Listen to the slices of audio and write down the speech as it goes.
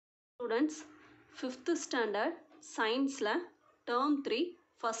students, 5th standard science la term 3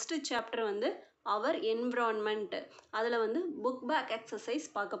 first chapter வந்து our environment. அதில் வந்து book back exercise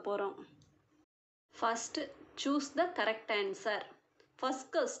பார்க்க போகிறோம். First, choose the correct answer. First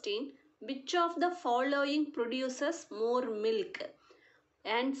question, which of the following produces more milk?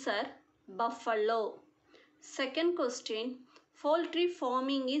 Answer, buffalo. Second question, poultry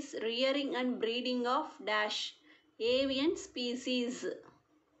farming is rearing and breeding of dash avian species.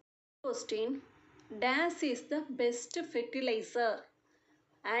 Question, dash is the best fertilizer?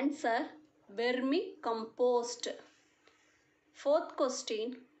 Answer, vermicompost. Fourth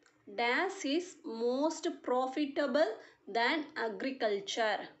question, dash is most profitable than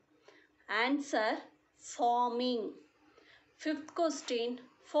agriculture? Answer, farming. Fifth question,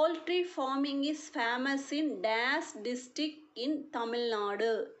 poultry farming is famous in dash district in Tamil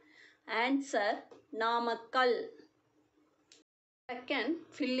Nadu? Answer, Namakkal. Second,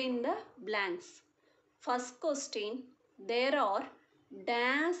 fill in the blanks. First question, there are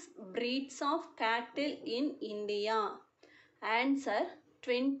dash breeds of cattle in India? Answer,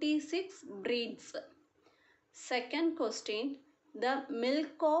 26 breeds. Second question, the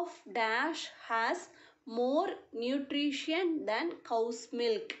milk of dash has more nutrition than cow's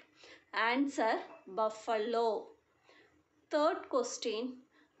milk? Answer, buffalo. Third question,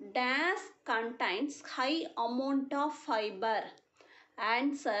 dash contains high amount of fiber?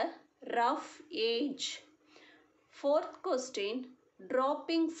 Answer, rough age. Fourth question,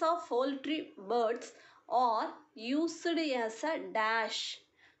 droppings of poultry birds are used as a dash?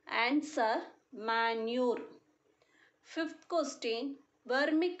 Answer, manure. Fifth question,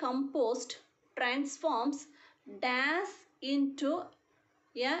 vermicompost transforms dash into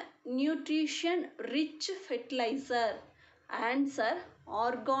a nutrition-rich fertilizer? Answer,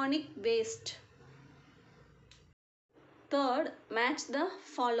 organic waste. Third, match the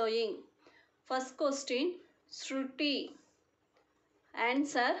following. First question, Shruti.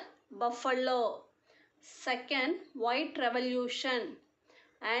 Answer, buffalo. Second, white revolution.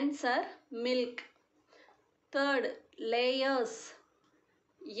 Answer, milk. Third, layers,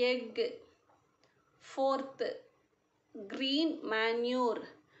 egg. Fourth, green manure,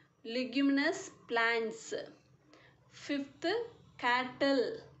 leguminous plants. Fifth,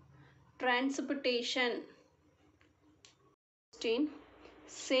 cattle, transportation. Question,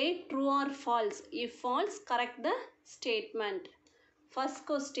 say true or false. If false, correct the statement. First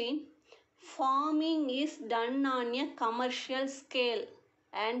question, farming is done on a commercial scale?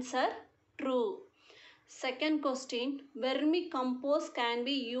 Answer, true. Second question, vermicompost can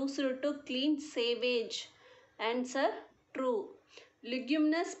be used to clean sewage? Answer, true.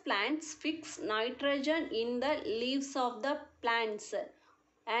 Leguminous plants fix nitrogen in the leaves of the plants?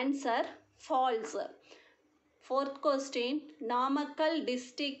 Answer, false. Fourth question, Namakkal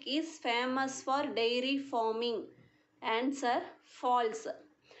district is famous for dairy farming? Answer, false.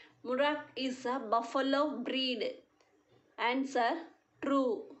 Murak is a buffalo breed? Answer,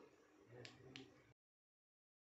 true.